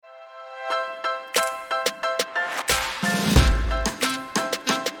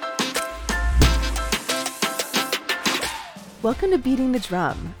Welcome to Beating the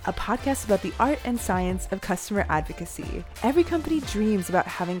Drum, a podcast about the art and science of customer advocacy. Every company dreams about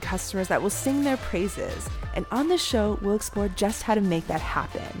having customers that will sing their praises, and on this show, we'll explore just how to make that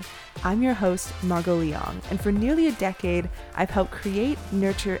happen. I'm your host, Margot Leong, and for nearly a decade, I've helped create,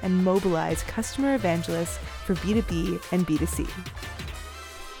 nurture, and mobilize customer evangelists for B2B and B2C.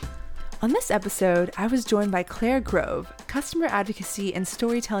 On this episode, I was joined by Claire Grove, Customer Advocacy and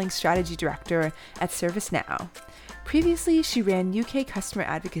Storytelling Strategy Director at ServiceNow. Previously, she ran UK customer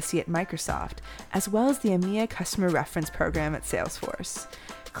advocacy at Microsoft, as well as the EMEA Customer Reference Program at Salesforce.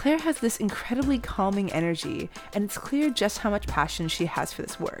 Claire has this incredibly calming energy, and it's clear just how much passion she has for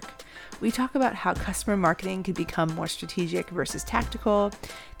this work. We talk about how customer marketing can become more strategic versus tactical,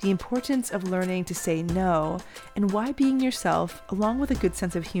 the importance of learning to say no, and why being yourself, along with a good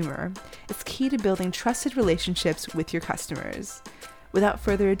sense of humor, is key to building trusted relationships with your customers. Without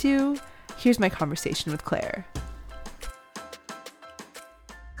further ado, here's my conversation with Claire.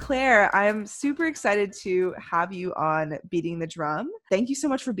 Claire, I'm super excited to have you on Beating the Drum. Thank you so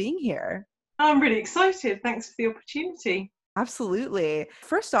much for being here. I'm really excited. Thanks for the opportunity. Absolutely.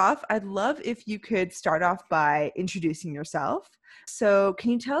 First off, I'd love if you could start off by introducing yourself. So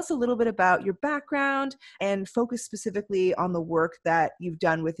can you tell us a little bit about your background and focus specifically on the work that you've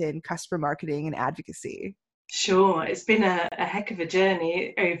done within customer marketing and advocacy? Sure. It's been a heck of a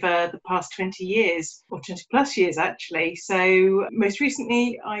journey over the past 20 years, or 20 plus years actually. So most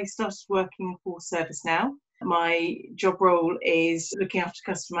recently, I started working for ServiceNow. My job role is looking after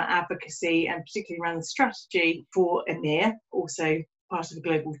customer advocacy and particularly around the strategy for EMEA, also part of a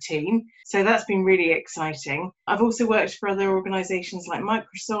global team. So that's been really exciting. I've also worked for other organisations like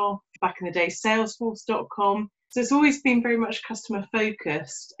Microsoft, back in the day, Salesforce.com. So it's always been very much customer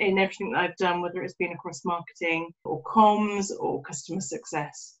focused in everything that I've done, whether it's been across marketing or comms or customer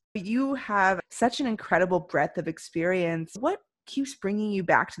success. You have such an incredible breadth of experience. What keeps bringing you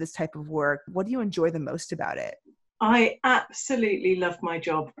back to this type of work? What do you enjoy the most about it? I absolutely love my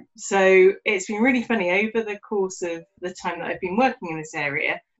job. So it's been really funny over the course of the time that I've been working in this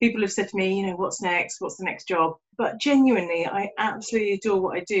area. People have said to me, what's next? What's the next job? But genuinely, I absolutely adore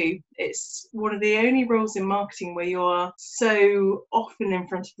what I do. It's one of the only roles in marketing where you are so often in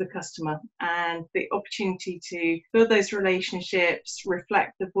front of the customer, and the opportunity to build those relationships,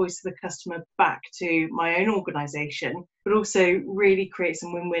 reflect the voice of the customer back to my own organisation, but also really create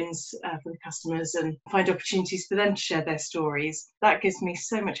some win-wins for the customers and find opportunities for them to share their stories. That gives me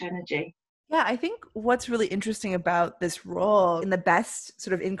so much energy. Yeah, I think what's really interesting about this role, in the best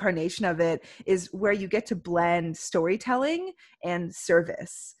sort of incarnation of it, is where you get to blend storytelling and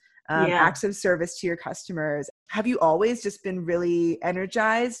service, acts of service to your customers. Have you always just been really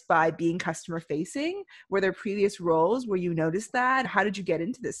energized by being customer facing? Were there previous roles where you noticed that? How did you get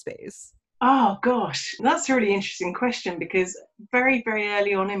into this space? Oh gosh, that's a really interesting question, because very, very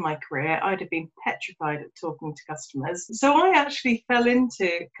early on in my career, I'd have been petrified at talking to customers. So I actually fell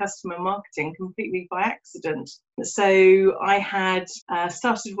into customer marketing completely by accident. So I had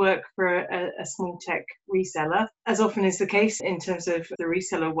started work for a small tech reseller. As often is the case in terms of the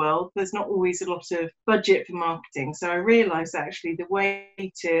reseller world, there's not always a lot of budget for marketing. So I realised actually the way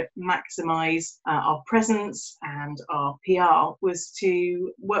to maximise our presence and our PR was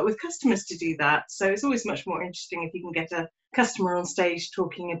to work with customers to do that. So it's always much more interesting if you can get a customer on stage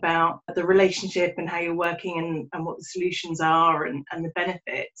talking about the relationship and how you're working and what the solutions are and the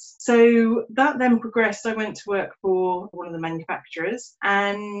benefits. So that then progressed. I went to work for one of the manufacturers,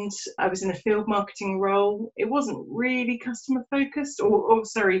 and I was in a field marketing role. It wasn't really customer focused,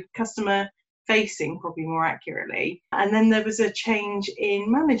 customer facing, probably more accurately. And then there was a change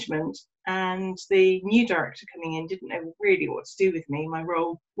in management, and the new director coming in didn't know really what to do with me. My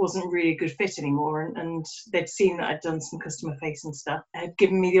role wasn't really a good fit anymore, and they'd seen that I'd done some customer facing stuff. They had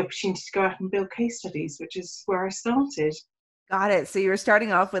given me the opportunity to go out and build case studies, which is where I started. Got it. So you were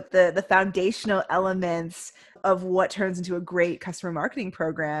starting off with the foundational elements of what turns into a great customer marketing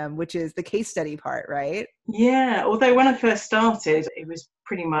program, which is the case study part, right? Yeah, although when I first started, it was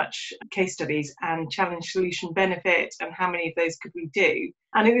pretty much case studies and challenge solution benefit and how many of those could we do.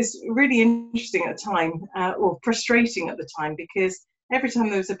 And it was really interesting at the time, or frustrating at the time, because every time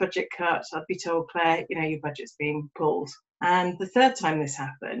there was a budget cut, I'd be told, Claire, your budget's being pulled. And the third time this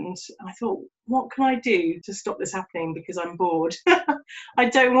happened, I thought, what can I do to stop this happening? Because I'm bored. I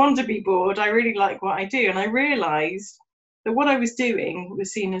don't want to be bored. I really like what I do. And I realised that what I was doing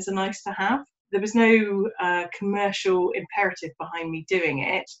was seen as a nice to have. There was no commercial imperative behind me doing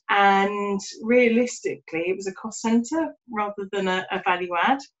it. And realistically, it was a cost centre rather than a value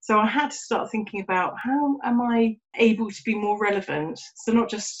add. So I had to start thinking about, how am I able to be more relevant? So not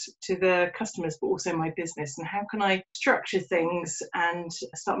just to the customers, but also my business. And how can I structure things and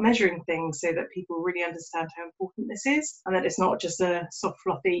start measuring things so that people really understand how important this is? And that it's not just a soft,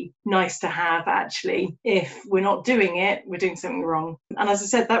 fluffy, nice to have. Actually, if we're not doing it, we're doing something wrong. And as I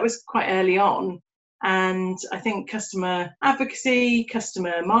said, that was quite early on. And I think customer advocacy,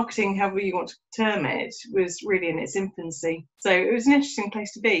 customer marketing, however you want to term it, was really in its infancy. So it was an interesting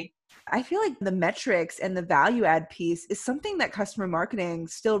place to be. I feel like the metrics and the value add piece is something that customer marketing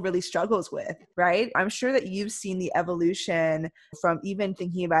still really struggles with, right? I'm sure that you've seen the evolution from even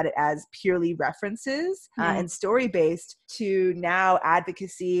thinking about it as purely references and story-based to now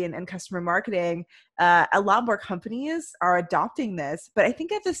advocacy and customer marketing. A lot more companies are adopting this, but I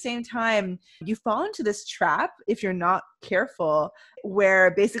think at the same time, you fall into this trap if you're not careful,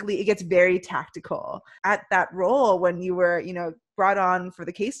 where basically it gets very tactical. At that role, when you were, brought on for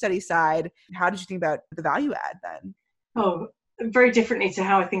the case study side, how did you think about the value add then? Oh, very differently to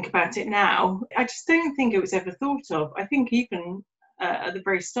how I think about it now. I just don't think it was ever thought of. I think even at the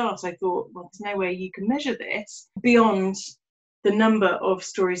very start, I thought, well, there's no way you can measure this beyond the number of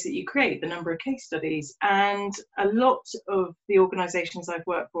stories that you create, the number of case studies. And a lot of the organisations I've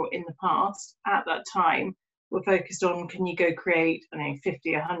worked for in the past at that time were focused on, can you go create,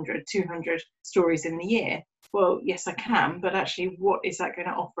 50, 100, 200 stories in the year? Well, yes, I can, but actually, what is that going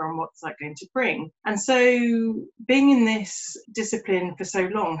to offer and what's that going to bring? And so being in this discipline for so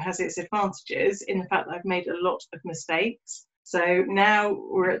long has its advantages in the fact that I've made a lot of mistakes. So now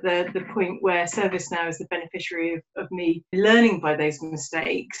we're at the point where ServiceNow is the beneficiary of me learning by those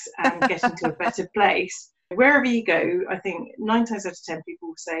mistakes and getting to a better place. Wherever you go, I think 9 times out of 10 people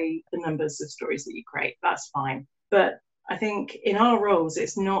will say the numbers of stories that you create. That's fine. But I think in our roles,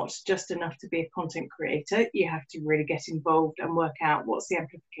 it's not just enough to be a content creator. You have to really get involved and work out what's the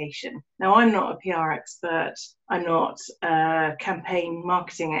amplification. Now, I'm not a PR expert. I'm not a campaign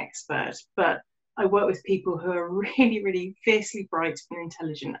marketing expert, but I work with people who are really, really fiercely bright and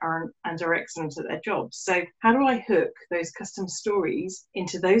intelligent and are excellent at their jobs. So how do I hook those custom stories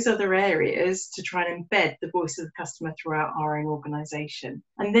into those other areas to try and embed the voice of the customer throughout our own organisation?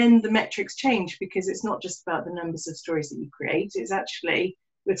 And then the metrics change, because it's not just about the numbers of stories that you create. It's actually,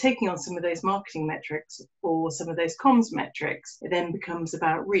 we're taking on some of those marketing metrics or some of those comms metrics. It then becomes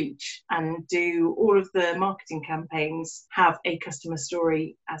about reach, and do all of the marketing campaigns have a customer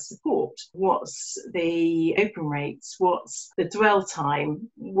story as support? What's the open rates? What's the dwell time?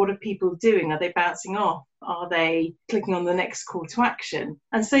 What are people doing? Are they bouncing off? Are they clicking on the next call to action?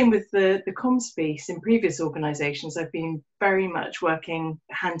 And same with the comms piece. In previous organisations, I've been very much working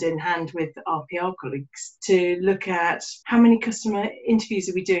hand in hand with our PR colleagues to look at how many customer interviews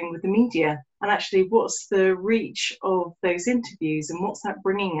are we doing with the media, and actually what's the reach of those interviews and what's that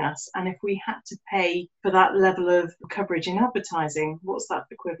bringing us? And if we had to pay for that level of coverage in advertising, what's that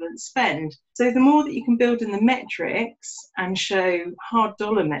equivalent spend? So the more that you can build in the metrics and show hard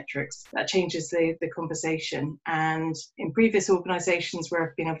dollar metrics, that changes the conversation. And in previous organisations where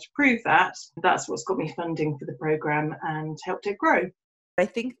I've been able to prove that, that's what's got me funding for the programme and helped it grow. I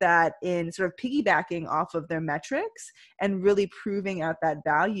think that in sort of piggybacking off of their metrics and really proving out that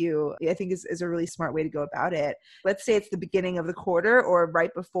value, I think is a really smart way to go about it. Let's say it's the beginning of the quarter or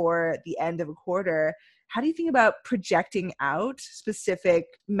right before the end of a quarter. How do you think about projecting out specific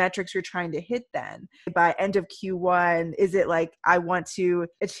metrics you're trying to hit then? By end of Q1, is it like, I want to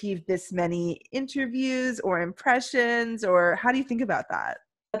achieve this many interviews or impressions, or how do you think about that?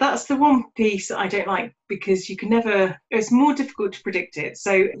 That's the one piece that I don't like, because you can never, it's more difficult to predict it.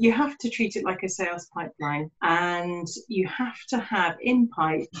 So you have to treat it like a sales pipeline, and you have to have in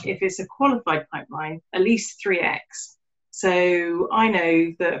pipe, if it's a qualified pipeline, at least 3x. So I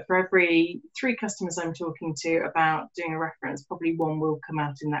know that for every 3 customers I'm talking to about doing a reference, probably 1 will come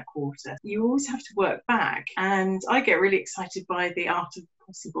out in that quarter. You always have to work back, and I get really excited by the art of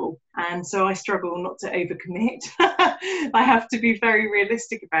possible, and so I struggle not to overcommit. I have to be very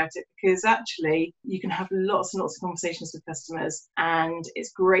realistic about it, because actually you can have lots and lots of conversations with customers, and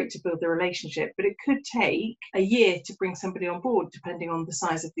it's great to build the relationship, but it could take a year to bring somebody on board depending on the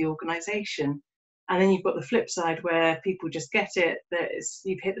size of the organisation. And then you've got the flip side where people just get it, that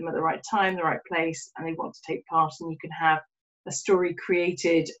you've hit them at the right time, the right place, and they want to take part, and you can have a story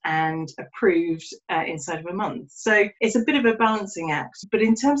created and approved inside of a month. So it's a bit of a balancing act. But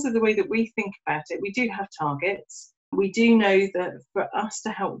in terms of the way that we think about it, we do have targets. We do know that for us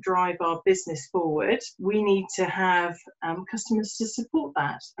to help drive our business forward, we need to have customers to support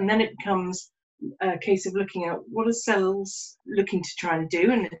that. And then it becomes a case of looking at what are sales looking to try and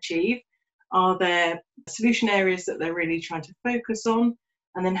do and achieve. Are there solution areas that they're really trying to focus on?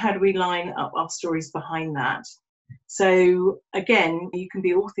 And then how do we line up our stories behind that? So again, you can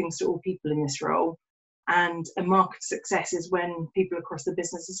be all things to all people in this role. And a mark of success is when people across the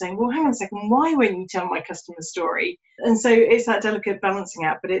business are saying, well, hang on a second, why won't you tell my customer story? And so it's that delicate balancing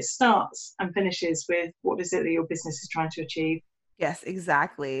act, but it starts and finishes with what is it that your business is trying to achieve? Yes,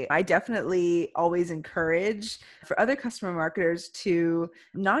 exactly. I definitely always encourage for other customer marketers to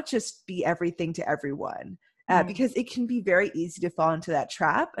not just be everything to everyone. Because it can be very easy to fall into that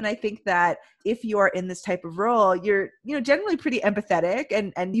trap. And I think that if you are in this type of role, you're, generally pretty empathetic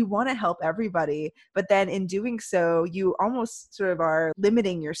and you want to help everybody. But then in doing so, you almost sort of are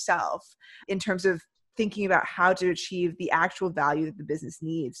limiting yourself in terms of thinking about how to achieve the actual value that the business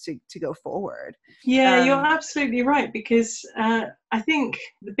needs to go forward. Yeah, you're absolutely right, because I think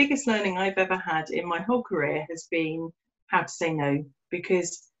the biggest learning I've ever had in my whole career has been how to say no.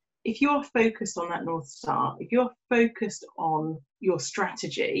 Because if you're focused on that North Star, if you're focused on your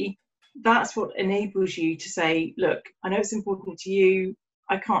strategy, that's what enables you to say, look, I know it's important to you.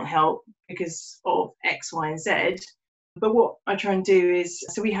 I can't help because of X, Y, and Z. But what I try and do is,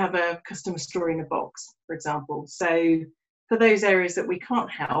 so we have a customer story in a box, for example. So for those areas that we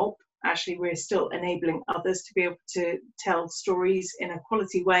can't help, actually we're still enabling others to be able to tell stories in a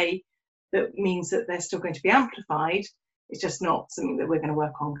quality way that means that they're still going to be amplified. It's just not something that we're going to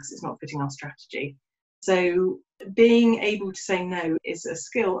work on because it's not fitting our strategy. So being able to say no is a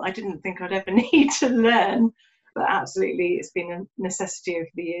skill I didn't think I'd ever need to learn, but absolutely it's been a necessity over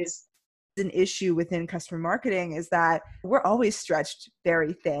the years. An issue within customer marketing is that we're always stretched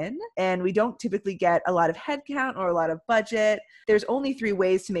very thin and we don't typically get a lot of headcount or a lot of budget. There's only three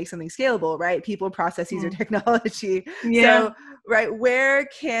ways to make something scalable, right? People, processes, or technology. Yeah. So, right, where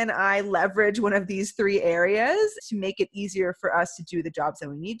can I leverage one of these three areas to make it easier for us to do the jobs that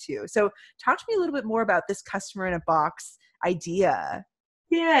we need to? So talk to me a little bit more about this customer in a box idea.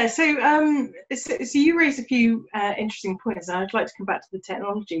 Yeah, so you raised a few interesting points, and I'd like to come back to the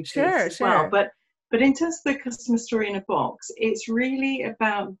technology piece as well. But in terms of the customer story in a box, it's really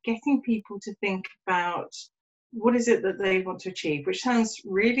about getting people to think about what is it that they want to achieve, which sounds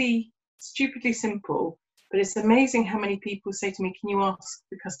really stupidly simple, but it's amazing how many people say to me, can you ask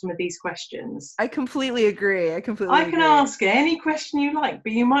the customer these questions? I completely agree. I can ask any question you like,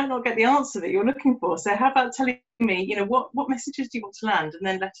 but you might not get the answer that you're looking for. So how about telling me, what messages do you want to land? And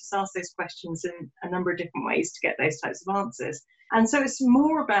then let us ask those questions in a number of different ways to get those types of answers. And so it's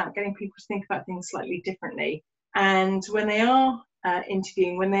more about getting people to think about things slightly differently. And when they are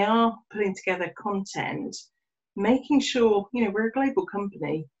interviewing, when they are putting together content, making sure, we're a global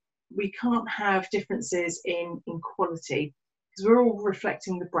company. We can't have differences in quality, because we're all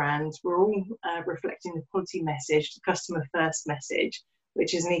reflecting the brand, we're all reflecting the quality message, the customer first message,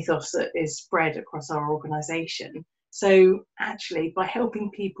 which is an ethos that is spread across our organisation. So actually, by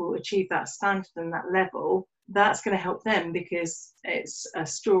helping people achieve that standard and that level, that's going to help them, because it's a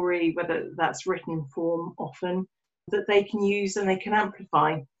story, whether that's written form often, that they can use and they can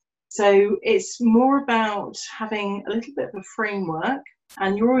amplify. So it's more about having a little bit of a framework,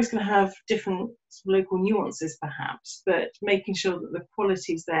 and you're always going to have different local nuances perhaps, but making sure that the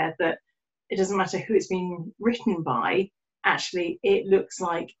quality is there, that it doesn't matter who it's been written by, actually it looks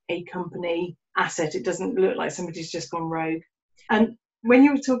like a company asset. It doesn't look like somebody's just gone rogue. And when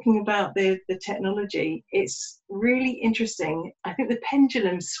you were talking about the technology, it's really interesting. I think the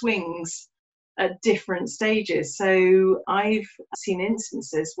pendulum swings at different stages. So I've seen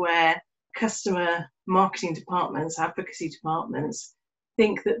instances where customer marketing departments, advocacy departments,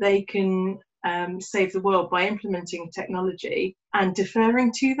 think that they can save the world by implementing technology and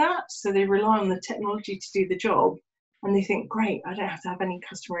deferring to that. So they rely on the technology to do the job, and they think, great, I don't have to have any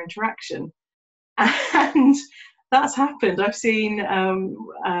customer interaction. And that's happened. I've seen,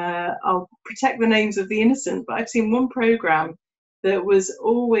 I'll protect the names of the innocent, but I've seen one program that was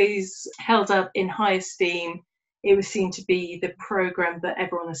always held up in high esteem. It was seen to be the program that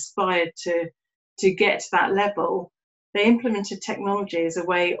everyone aspired to get to that level. They implemented technology as a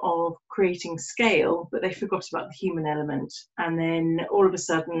way of creating scale, but they forgot about the human element. And then all of a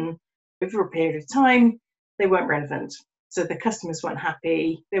sudden, over a period of time, they weren't relevant. So the customers weren't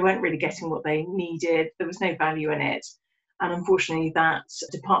happy. They weren't really getting what they needed. There was no value in it. And unfortunately, that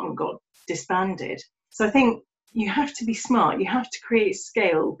department got disbanded. So I think you have to be smart. You have to create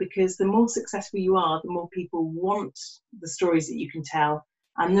scale, because the more successful you are, the more people want the stories that you can tell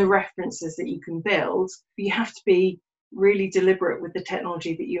and the references that you can build. But you have to be really deliberate with the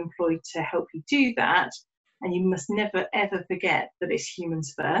technology that you employ to help you do that. And you must never, ever forget that it's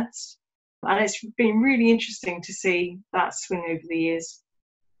humans first. And it's been really interesting to see that swing over the years.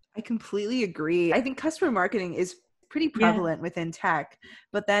 I completely agree. I think customer marketing is pretty Yeah. prevalent within tech.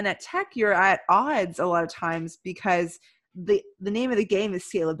 But then at tech, you're at odds a lot of times because the name of the game is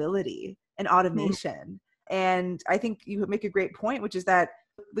scalability and automation. And I think you make a great point, which is that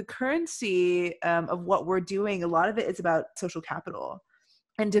the currency of what we're doing, a lot of it is about social capital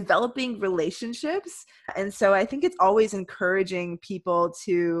and developing relationships. And so I think it's always encouraging people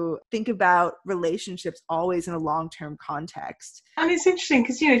to think about relationships always in a long-term context. And it's interesting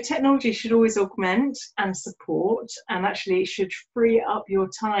because, technology should always augment and support, and actually it should free up your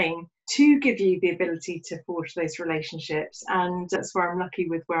time to give you the ability to forge those relationships. And that's where I'm lucky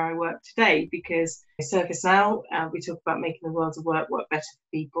with where I work today, because ServiceNow, we talk about making the world of work better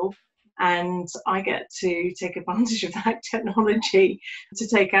for people. And I get to take advantage of that technology to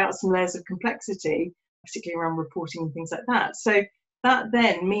take out some layers of complexity, particularly around reporting and things like that. So that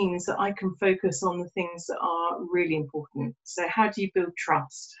then means that I can focus on the things that are really important. So how do you build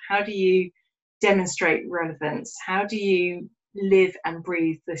trust? How do you demonstrate relevance? How do you live and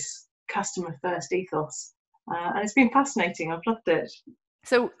breathe this customer first ethos? And it's been fascinating. I've loved it.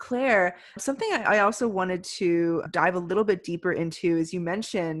 So Claire, something I also wanted to dive a little bit deeper into is you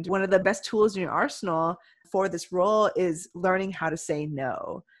mentioned one of the best tools in your arsenal for this role is learning how to say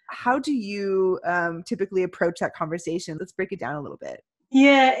no. How do you typically approach that conversation? Let's break it down a little bit.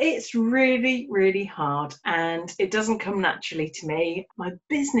 Yeah, it's really, really hard, and it doesn't come naturally to me. My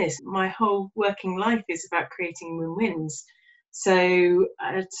business, my whole working life is about creating win-wins. So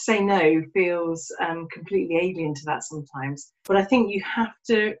to say no feels completely alien to that sometimes. But I think you have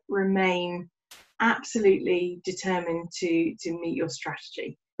to remain absolutely determined to meet your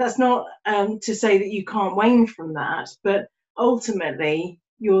strategy. That's not to say that you can't wane from that, but ultimately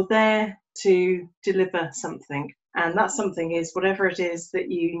you're there to deliver something. And that something is whatever it is that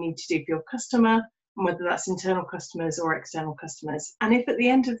you need to do for your customer, and whether that's internal customers or external customers. And if at the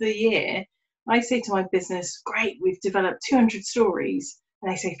end of the year, I say to my business, great, we've developed 200 stories.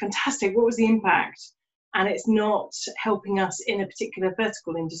 And they say, fantastic, what was the impact? And it's not helping us in a particular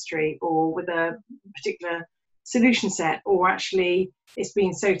vertical industry or with a particular solution set, or actually it's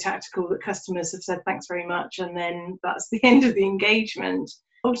been so tactical that customers have said, thanks very much. And then that's the end of the engagement.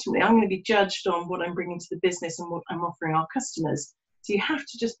 Ultimately, I'm going to be judged on what I'm bringing to the business and what I'm offering our customers. So you have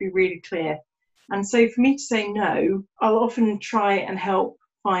to just be really clear. And so for me to say no, I'll often try and help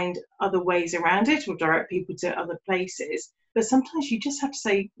find other ways around it or direct people to other places. But sometimes you just have to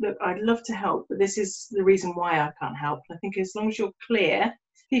say, look, I'd love to help, but this is the reason why I can't help. I think as long as you're clear,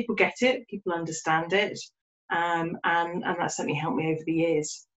 people get it, people understand it. And that certainly helped me over the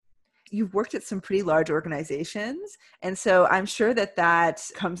years. You've worked at some pretty large organizations. And so I'm sure that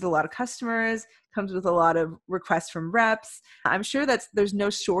comes with a lot of customers, comes with a lot of requests from reps. I'm sure that there's no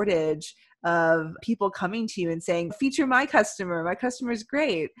shortage of people coming to you and saying, feature my customer is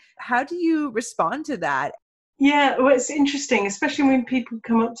great. How do you respond to that? Yeah, well, it's interesting, especially when people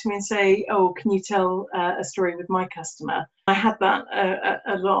come up to me and say, oh, can you tell a story with my customer? I had that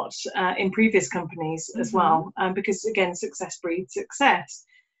a lot in previous companies as well, because again, success breeds success.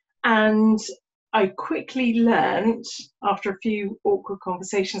 And I quickly learned after a few awkward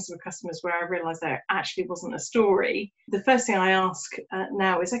conversations with customers where I realized there actually wasn't a story. The first thing I ask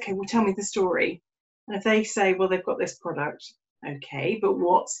now is, okay, well, tell me the story. And if they say, well, they've got this product, okay, but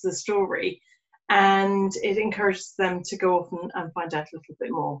what's the story? And it encourages them to go off and find out a little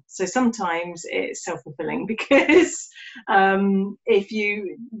bit more. So sometimes it's self-fulfilling because if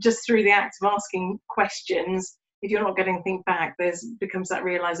you just through the act of asking questions, if you're not getting anything back, becomes that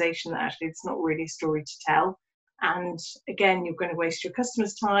realization that actually it's not really a story to tell. And again, you're going to waste your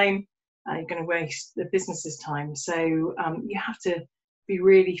customers' time, you're going to waste the business's time. So you have to be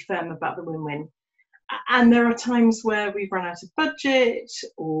really firm about the win-win. And there are times where we've run out of budget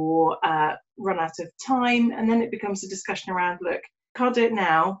or run out of time, and then it becomes a discussion around, look, can't do it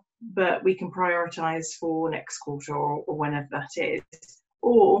now, but we can prioritize for next quarter or whenever that is.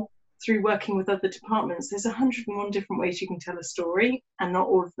 Or through working with other departments, there's 101 different ways you can tell a story, and not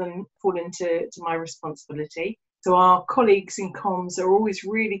all of them fall into my responsibility. So our colleagues in comms are always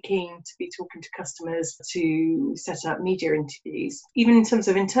really keen to be talking to customers to set up media interviews. Even in terms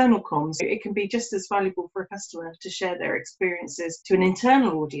of internal comms, it can be just as valuable for a customer to share their experiences to an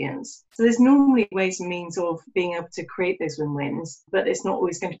internal audience. So there's normally ways and means of being able to create those win-wins, but it's not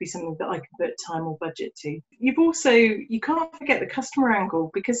always going to be something that I can put time or budget to. You can't forget the customer angle,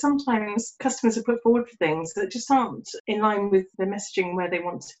 because sometimes customers are put forward for things that just aren't in line with the messaging where they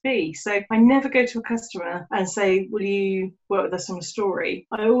want to be. So I never go to a customer and say, say, will you work with us on a story?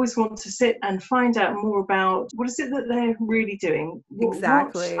 I always want to sit and find out more about what is it that they're really doing? What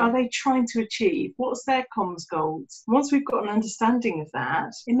Exactly. are they trying to achieve? What's their comms goals? Once we've got an understanding of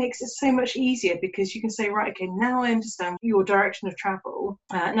that, it makes it so much easier, because you can say, right, okay, now I understand your direction of travel.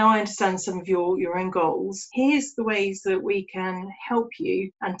 Now I understand some of your own goals. Here's the ways that we can help you,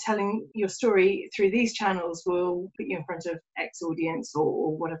 and telling your story through these channels will put you in front of X audience,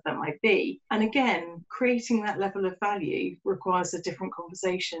 or whatever that might be. And again, creating that level of value requires a different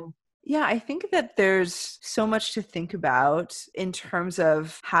conversation. Yeah, I think that there's so much to think about in terms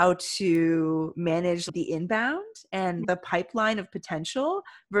of how to manage the inbound and the pipeline of potential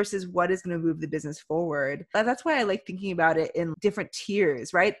versus what is going to move the business forward. That's why I like thinking about it in different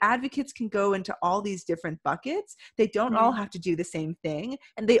tiers, right? Advocates can go into all these different buckets. They don't all have to do the same thing,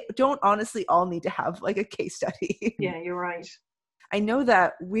 and they don't honestly all need to have like a case study. Yeah, you're right. I know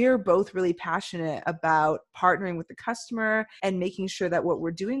that we're both really passionate about partnering with the customer and making sure that what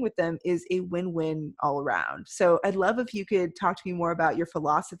we're doing with them is a win-win all around. So I'd love if you could talk to me more about your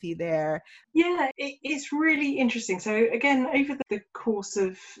philosophy there. Yeah, it's really interesting. So again, over the course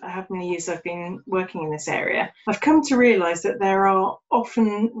of how many years I've been working in this area, I've come to realise that there are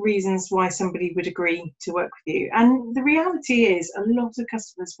often reasons why somebody would agree to work with you. And the reality is, a lot of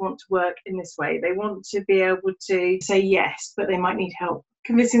customers want to work in this way. They want to be able to say yes, but they might need help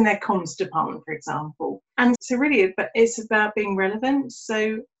convincing their comms department, for example. And so really, it's about being relevant.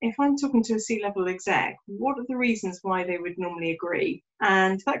 So if I'm talking to a C-level exec, what are the reasons why they would normally agree?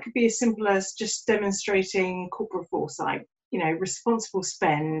 And that could be as simple as just demonstrating corporate foresight, responsible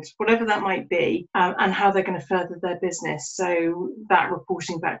spend, whatever that might be, and how they're going to further their business. So that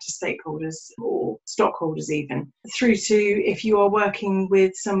reporting back to stakeholders or stockholders, even through to if you are working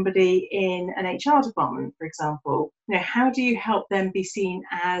with somebody in an HR department, for example, how do you help them be seen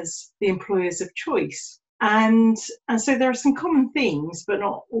as the employers of choice? And so there are some common themes, but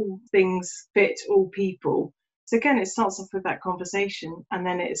not all things fit all people. So again, it starts off with that conversation, and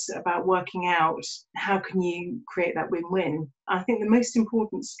then it's about working out how can you create that win-win. I think the most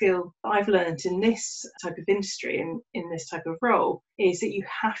important skill that I've learned in this type of industry and in this type of role is that you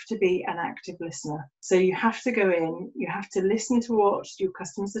have to be an active listener. So you have to go in, you have to listen to what your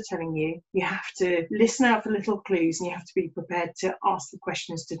customers are telling you, you have to listen out for little clues, and you have to be prepared to ask the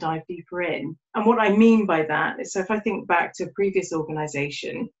questions to dive deeper in. And what I mean by that is, so if I think back to a previous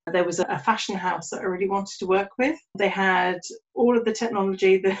organisation, there was a fashion house that I really wanted to work with. They had all of the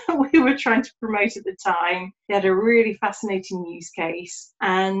technology that we were trying to promote at the time. They had a really fascinating use case,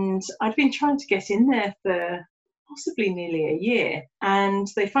 and I'd been trying to get in there for possibly nearly a year. And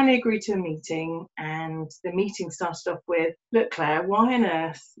they finally agreed to a meeting, and the meeting started off with, look, Claire, why on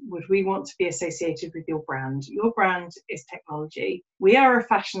earth would we want to be associated with your brand? Your brand is technology. We are a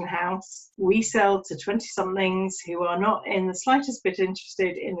fashion house. We sell to 20-somethings who are not in the slightest bit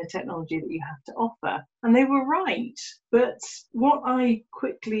interested in the technology that you have to offer. And they were right. But what I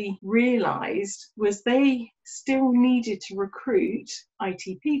quickly realised was they still needed to recruit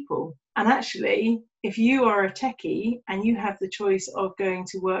IT people. And actually, if you are a techie and you have the choice of going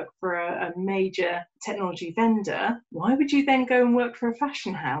to work for a major technology vendor, why would you then go and work for a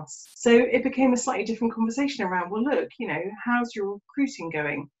fashion house? So it became a slightly different conversation around, well, look, how's your recruiting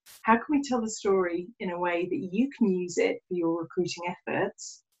going? How can we tell the story in a way that you can use it for your recruiting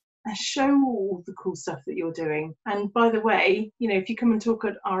efforts and show all the cool stuff that you're doing? And by the way, if you come and talk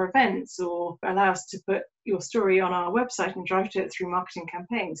at our events or allow us to put your story on our website and drive to it through marketing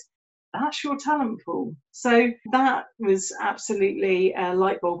campaigns, that's your talent pool. So that was absolutely a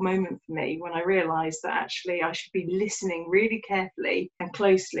light bulb moment for me when I realised that actually I should be listening really carefully and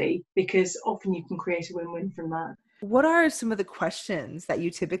closely, because often you can create a win-win from that. What are some of the questions that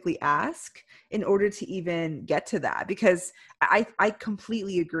you typically ask in order to even get to that? Because I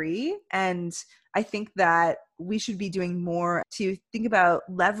completely agree. And I think that we should be doing more to think about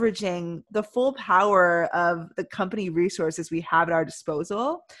leveraging the full power of the company resources we have at our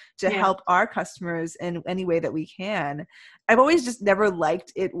disposal to help our customers in any way that we can. I've always just never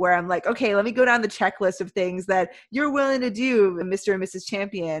liked it where I'm like, okay, let me go down the checklist of things that you're willing to do, Mr. and Mrs.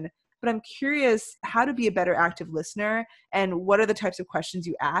 Champion. But I'm curious how to be a better active listener, and what are the types of questions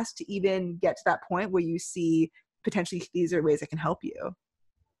you ask to even get to that point where you see potentially these are ways I can help you.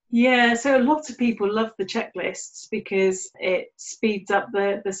 Yeah, so a lot of people love the checklists because it speeds up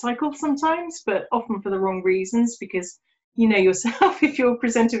the cycle sometimes, but often for the wrong reasons, because yourself, if you're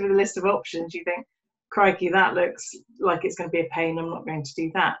presented with a list of options, you think, crikey, that looks like it's going to be a pain, I'm not going to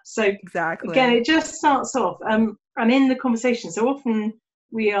do that. So exactly. Again, it just starts off, I'm in the conversation. So often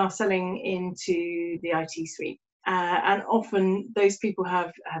we are selling into the IT suite, and often those people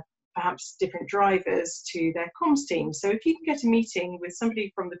have perhaps different drivers to their comms team. So if you can get a meeting with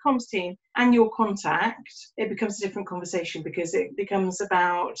somebody from the comms team and your contact, it becomes a different conversation, because it becomes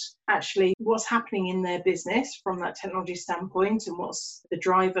about actually what's happening in their business from that technology standpoint, and what's the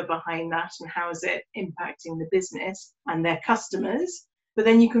driver behind that, and how is it impacting the business and their customers. But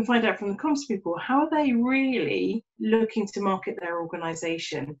then you can find out from the comms people, how are they really looking to market their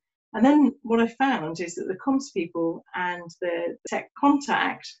organization? And then what I found is that the comms people and the tech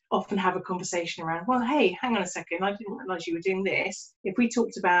contact often have a conversation around, well, hey, hang on a second, I didn't realize you were doing this. If we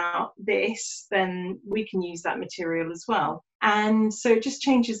talked about this, then we can use that material as well. And so it just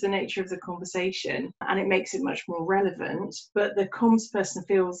changes the nature of the conversation, and it makes it much more relevant. But the comms person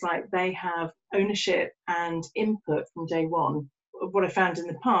feels like they have ownership and input from day one. What I found in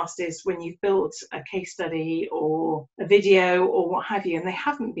the past is when you've built a case study or a video or what have you, and they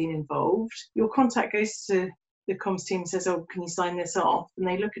haven't been involved, your contact goes to the comms team and says, oh, can you sign this off? And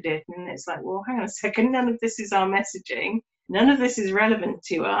they look at it and it's like, well, hang on a second, none of this is our messaging. None of this is relevant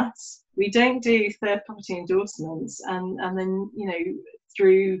to us. We don't do third-party endorsements. And then,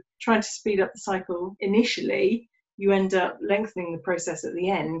 through trying to speed up the cycle initially, you end up lengthening the process at the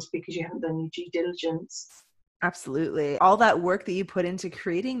end because you haven't done your due diligence. Absolutely. All that work that you put into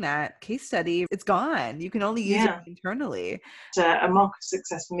creating that case study, it's gone. You can only use it internally. A mark of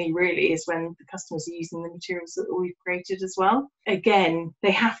success for me really is when the customers are using the materials that we've created as well. Again,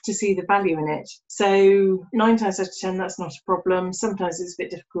 they have to see the value in it. So 9 times out of 10, that's not a problem. Sometimes it's a bit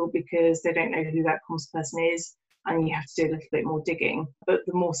difficult because they don't know who that comms person is, and you have to do a little bit more digging. But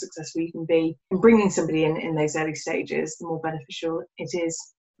the more successful you can be in bringing somebody in those early stages, the more beneficial it is.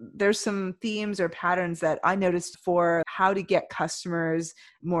 There's some themes or patterns that I noticed for how to get customers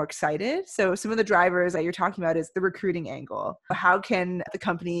more excited. So some of the drivers that you're talking about is the recruiting angle. How can the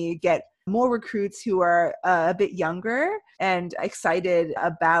company get more recruits who are a bit younger and excited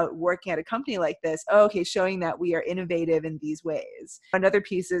about working at a company like this? Oh, okay, showing that we are innovative in these ways. Another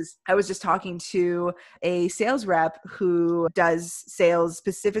piece is I was just talking to a sales rep who does sales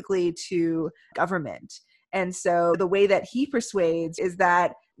specifically to government. And so the way that he persuades is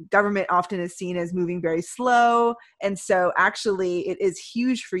that government often is seen as moving very slow. And so actually it is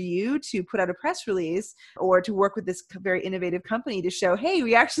huge for you to put out a press release or to work with this very innovative company to show, hey,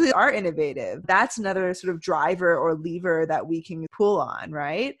 we actually are innovative. That's another sort of driver or lever that we can pull on,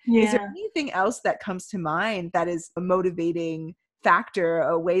 right? Yeah. Is there anything else that comes to mind that is a motivating factor,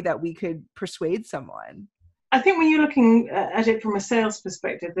 a way that we could persuade someone? I think when you're looking at it from a sales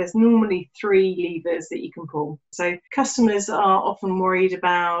perspective, there's normally 3 levers that you can pull. So customers are often worried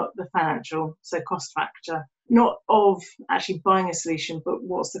about the financial, so cost factor, not of actually buying a solution, but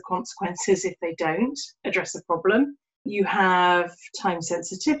what's the consequences if they don't address the problem. You have time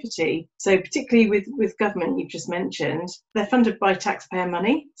sensitivity. So particularly with government, you've just mentioned, they're funded by taxpayer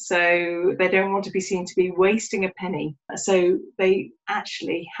money. So they don't want to be seen to be wasting a penny. So they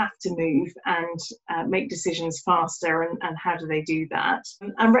actually have to move and make decisions faster. And how do they do that?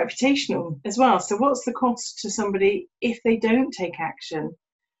 And reputational as well. So what's the cost to somebody if they don't take action?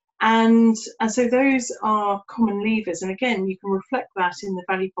 And so those are common levers. And again, you can reflect that in the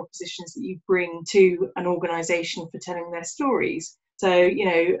value propositions that you bring to an organisation for telling their stories. So,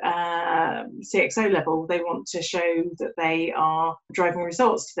 CXO level, they want to show that they are driving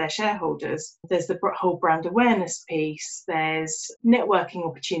results to their shareholders. There's the whole brand awareness piece. There's networking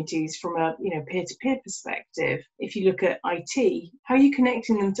opportunities from a peer-to-peer perspective. If you look at IT, how are you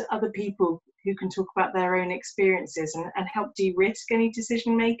connecting them to other people who can talk about their own experiences and help de-risk any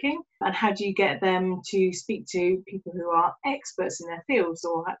decision making? And how do you get them to speak to people who are experts in their fields,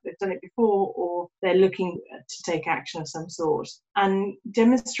 or they've done it before, or they're looking to take action of some sort, and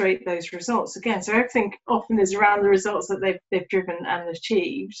demonstrate those results again? So everything often is around the results that they've driven and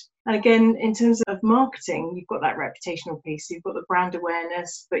achieved. And again, in terms of marketing, you've got that reputational piece, you've got the brand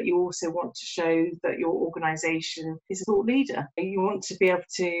awareness, but you also want to show that your organisation is a thought leader. You want to be able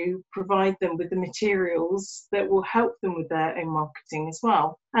to provide them with the materials that will help them with their own marketing as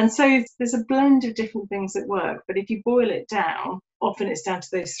well. And so there's a blend of different things that work, but if you boil it down, often it's down to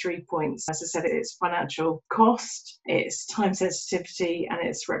those 3 points. As I said, it's financial cost, it's time sensitivity, and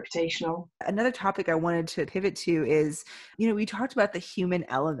it's reputational. Another topic I wanted to pivot to is, we talked about the human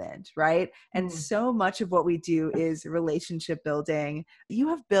element, right? And so much of what we do is relationship building. You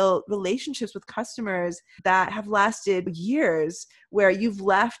have built relationships with customers that have lasted years, where you've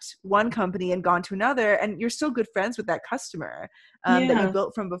left one company and gone to another, and you're still good friends with that customer that you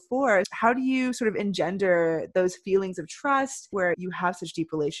built from before. How do you sort of engender those feelings of trust where you have such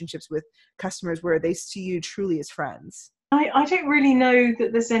deep relationships with customers where they see you truly as friends? I don't really know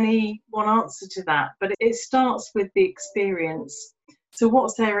that there's any one answer to that, but it starts with the experience. So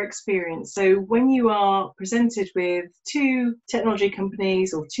what's their experience? So when you are presented with two technology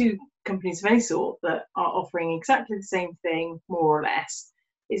companies or two companies of any sort that are offering exactly the same thing, more or less,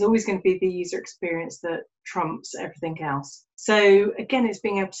 it's always going to be the user experience that trumps everything else. So again, it's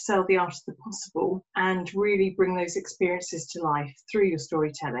being able to sell the art of the possible and really bring those experiences to life through your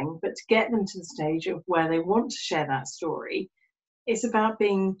storytelling, but to get them to the stage of where they want to share that story. It's about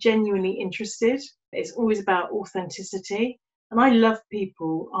being genuinely interested. It's always about authenticity. And I love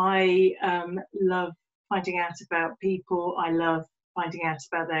people. I love finding out about people. I love finding out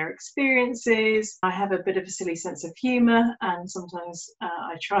about their experiences. I have a bit of a silly sense of humour, and sometimes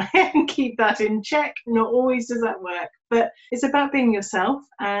I try and keep that in check. Not always does that work, but it's about being yourself.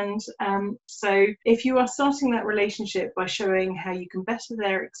 And so if you are starting that relationship by showing how you can better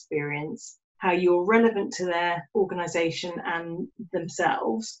their experience, how you're relevant to their organisation and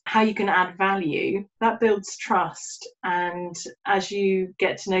themselves, how you can add value, that builds trust. And as you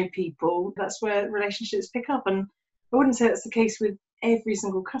get to know people, that's where relationships pick up. And I wouldn't say that's the case with every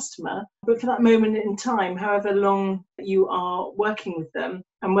single customer, but for that moment in time, however long you are working with them,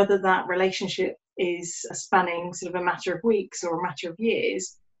 and whether that relationship is spanning sort of a matter of weeks or a matter of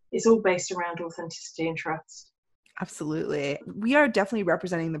years, it's all based around authenticity and trust. Absolutely. We are definitely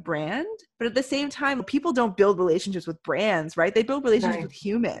representing the brand, but at the same time, people don't build relationships with brands, right? They build relationships with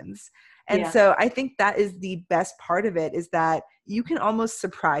humans. And so I think that is the best part of it, is that you can almost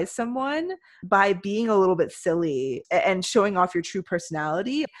surprise someone by being a little bit silly and showing off your true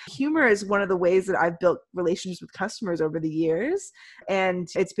personality. Humor is one of the ways that I've built relationships with customers over the years, and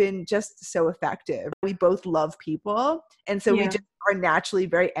it's been just so effective. We both love people, and so we just are naturally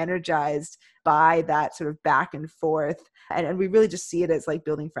very energized by that sort of back and forth, and we really just see it as like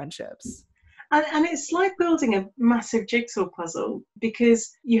building friendships. And it's like building a massive jigsaw puzzle,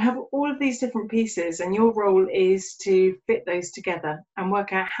 because you have all of these different pieces and your role is to fit those together and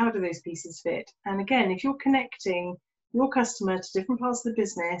work out how do those pieces fit. And again, if you're connecting your customer to different parts of the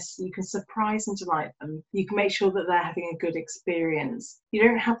business, you can surprise and delight them. You can make sure that they're having a good experience. You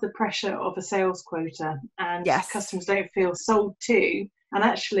don't have the pressure of a sales quota, and customers don't feel sold to. And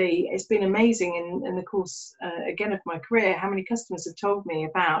actually, it's been amazing in the course, again, of my career, how many customers have told me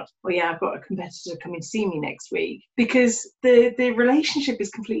about, oh yeah, I've got a competitor coming to see me next week, because the relationship is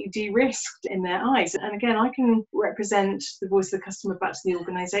completely de-risked in their eyes. And again, I can represent the voice of the customer back to the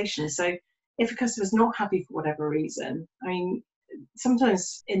organisation. So if a customer's not happy for whatever reason, I mean,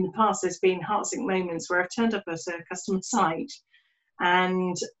 sometimes in the past, there's been heart-sink moments where I've turned up at a customer site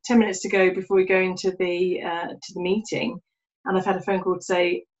and 10 minutes to go before we go into the meeting, and I've had a phone call to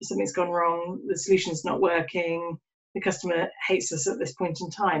say something's gone wrong, the solution's not working, the customer hates us at this point in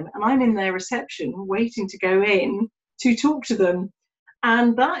time. And I'm in their reception waiting to go in to talk to them.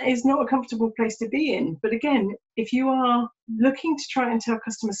 And that is not a comfortable place to be in. But again, if you are looking to try and tell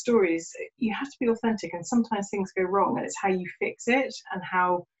customer stories, you have to be authentic. And sometimes things go wrong, and it's how you fix it and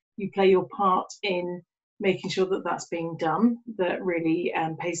how you play your part in making sure that that's being done that really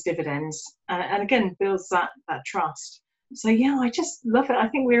pays dividends. And again, builds that trust. So yeah, I just love it. I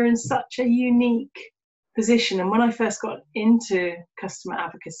think we're in such a unique position. And when I first got into customer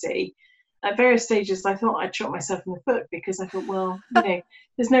advocacy, at various stages, I thought I'd shot myself in the foot, because I thought, well,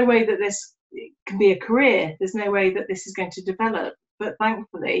 there's no way that this can be a career. There's no way that this is going to develop. But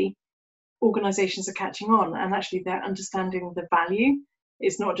thankfully, organisations are catching on, and actually they're understanding the value.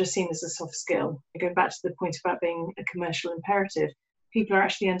 It's not just seen as a soft skill. Going back to the point about being a commercial imperative, people are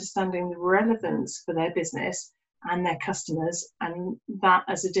actually understanding the relevance for their business and their customers, and that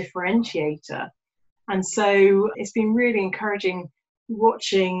as a differentiator. And so it's been really encouraging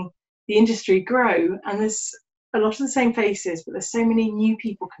watching the industry grow, and there's a lot of the same faces, but there's so many new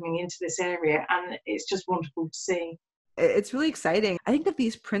people coming into this area, and it's just wonderful to see. It's really exciting. I think that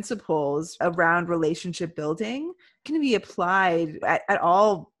these principles around relationship building can be applied at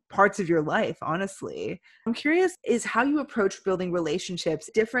all parts of your life, honestly. I'm curious, is how you approach building relationships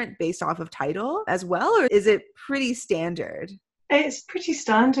different based off of title as well, or is it pretty standard? It's pretty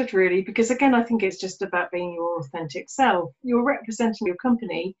standard, really, because again, I think it's just about being your authentic self. You're representing your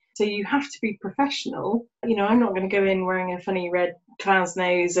company, so you have to be professional. I'm not going to go in wearing a funny red clown's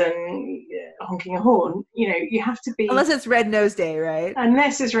nose and honking a horn. You have to be... Unless it's Red Nose Day, right?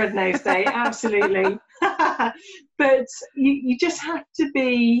 Unless it's Red Nose Day, absolutely. But you just have to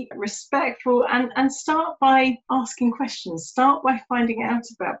be respectful and start by asking questions. Start by finding out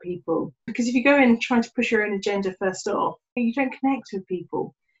about people. Because if you go in trying to push your own agenda first off, you don't connect with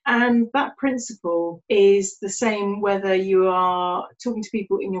people. And that principle is the same whether you are talking to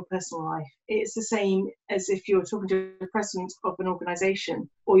people in your personal life. It's the same as if you're talking to the president of an organization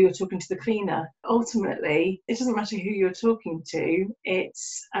or you're talking to the cleaner. Ultimately, it doesn't matter who you're talking to.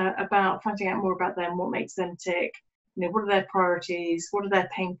 It's about finding out more about them, what makes them tick, what are their priorities, what are their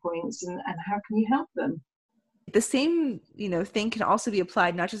pain points, and how can you help them? The same, thing can also be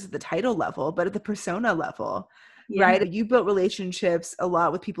applied not just at the title level, but at the persona level. Yeah. Right? You built relationships a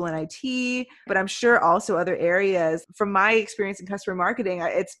lot with people in IT, but I'm sure also other areas. From my experience in customer marketing,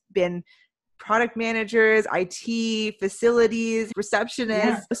 it's been product managers, IT, facilities,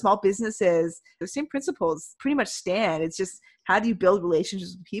 receptionists, small businesses. The same principles pretty much stand. It's just, how do you build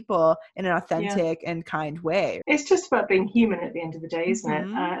relationships with people in an authentic and kind way? It's just about being human at the end of the day, isn't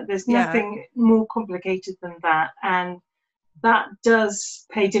it? There's nothing more complicated than that. And that does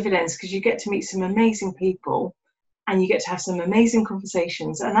pay dividends because you get to meet some amazing people and you get to have some amazing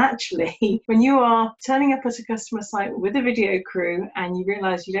conversations. And actually, when you are turning up at a customer site with a video crew and you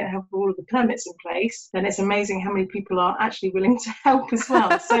realise you don't have all of the permits in place, then it's amazing how many people are actually willing to help as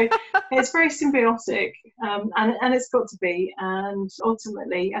well. So it's very symbiotic, and it's got to be. And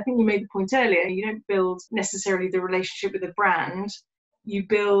ultimately, I think you made the point earlier, you don't build necessarily the relationship with a brand. You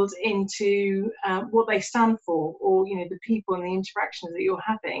build into what they stand for, or the people and the interactions that you're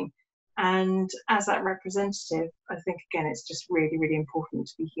having. And as that representative, I think, again, it's just really, really important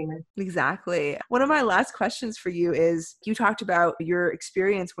to be human. Exactly. One of my last questions for you is, you talked about your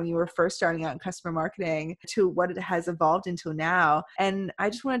experience when you were first starting out in customer marketing to what it has evolved into now. And I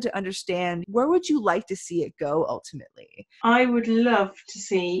just wanted to understand, where would you like to see it go ultimately? I would love to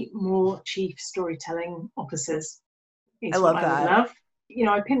see more chief storytelling officers. I love that. I would love.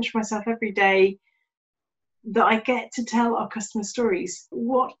 I pinch myself every day that I get to tell our customer stories.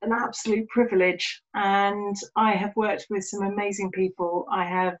 What an absolute privilege. And I have worked with some amazing people. I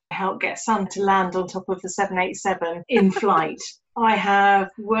have helped get Sun to land on top of the 787 in flight. I have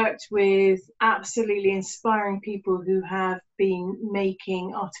worked with absolutely inspiring people who have been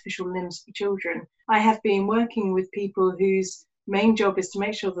making artificial limbs for children. I have been working with people whose main job is to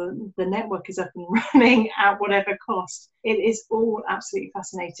make sure that the network is up and running at whatever cost. It is all absolutely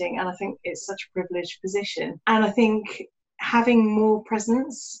fascinating, and I think it's such a privileged position. And I think having more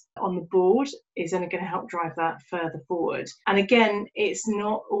presence on the board is only going to help drive that further forward. And again, it's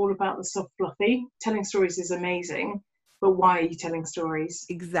not all about the soft fluffy. Telling stories is amazing, but why are you telling stories?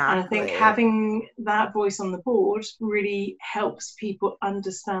 Exactly. And I think having that voice on the board really helps people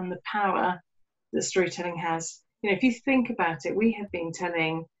understand the power that storytelling has. If you think about it, we have been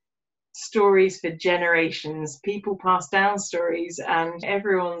telling stories for generations. People pass down stories, and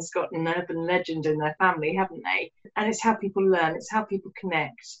everyone's got an urban legend in their family, haven't they? And it's how people learn, it's how people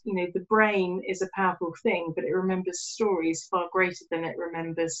connect. The brain is a powerful thing, but it remembers stories far greater than it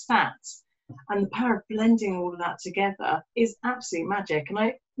remembers stats. And the power of blending all of that together is absolute magic. And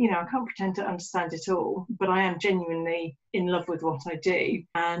I can't pretend to understand it all, but I am genuinely in love with what I do.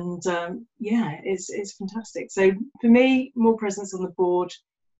 And it's fantastic. So for me, more presence on the board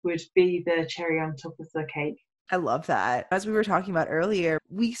would be the cherry on top of the cake. I love that. As we were talking about earlier,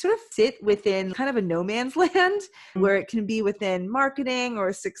 we sort of sit within kind of a no man's land where it can be within marketing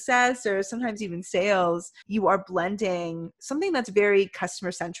or success or sometimes even sales. You are blending something that's very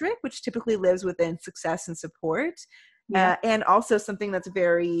customer centric, which typically lives within success and support. And also something that's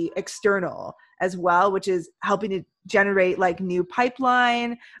very external as well, which is helping to generate like new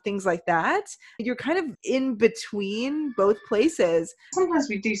pipeline, things like that. You're kind of in between both places. Sometimes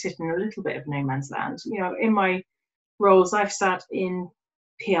we do sit in a little bit of no man's land. In my roles, I've sat in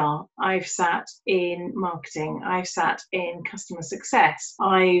PR, I've sat in marketing, I've sat in customer success,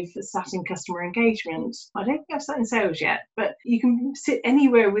 I've sat in customer engagement. I don't think I've sat in sales yet, but you can sit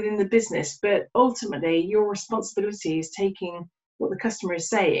anywhere within the business, but ultimately your responsibility is taking what the customer is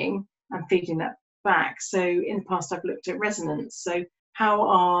saying and feeding that back. So in the past, I've looked at resonance. So how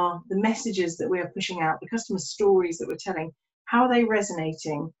are the messages that we are pushing out, the customer stories that we're telling, how are they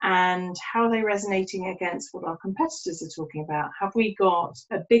resonating, and how are they resonating against what our competitors are talking about? Have we got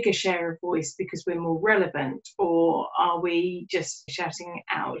a bigger share of voice because we're more relevant, or are we just shouting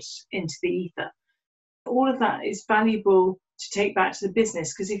out into the ether? All of that is valuable to take back to the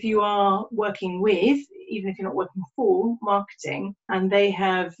business, because if you are working with, even if you're not working for marketing, and they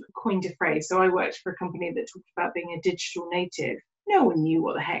have coined a phrase. So I worked for a company that talked about being a digital native. No one knew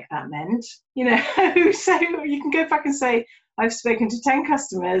what the heck that meant, so you can go back and say, I've spoken to 10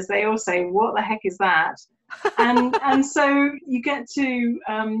 customers, they all say, what the heck is that? And so you get to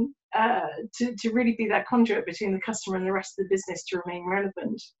to really be that conduit between the customer and the rest of the business to remain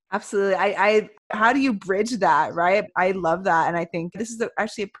relevant. Absolutely. I how do you bridge that, right? I love that. And I think this is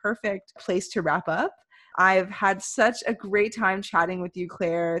actually a perfect place to wrap up. I've had such a great time chatting with you,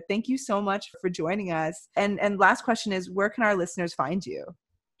 Claire. Thank you so much for joining us. And last question is, where can our listeners find you?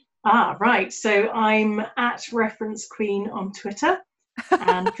 Right. So I'm at Reference Queen on Twitter,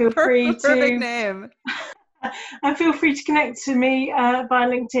 and feel free to perfect name. And feel free to connect to me via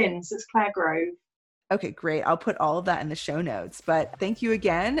LinkedIn. So it's Claire Grove. Okay, great. I'll put all of that in the show notes. But thank you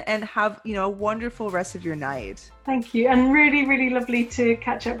again, and have a wonderful rest of your night. Thank you. And really, really lovely to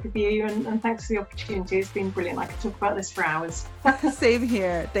catch up with you. And thanks for the opportunity. It's been brilliant. I could talk about this for hours. Same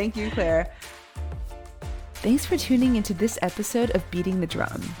here. Thank you, Claire. Thanks for tuning into this episode of Beating the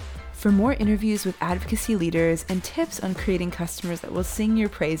Drum. For more interviews with advocacy leaders and tips on creating customers that will sing your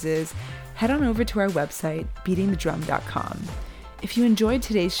praises, head on over to our website, beatingthedrum.com. If you enjoyed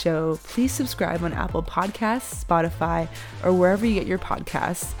today's show, please subscribe on Apple Podcasts, Spotify, or wherever you get your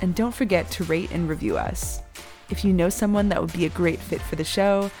podcasts, and don't forget to rate and review us. If you know someone that would be a great fit for the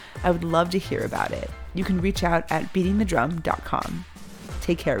show, I would love to hear about it. You can reach out at beatingthedrum.com.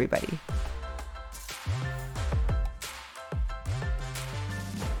 Take care, everybody.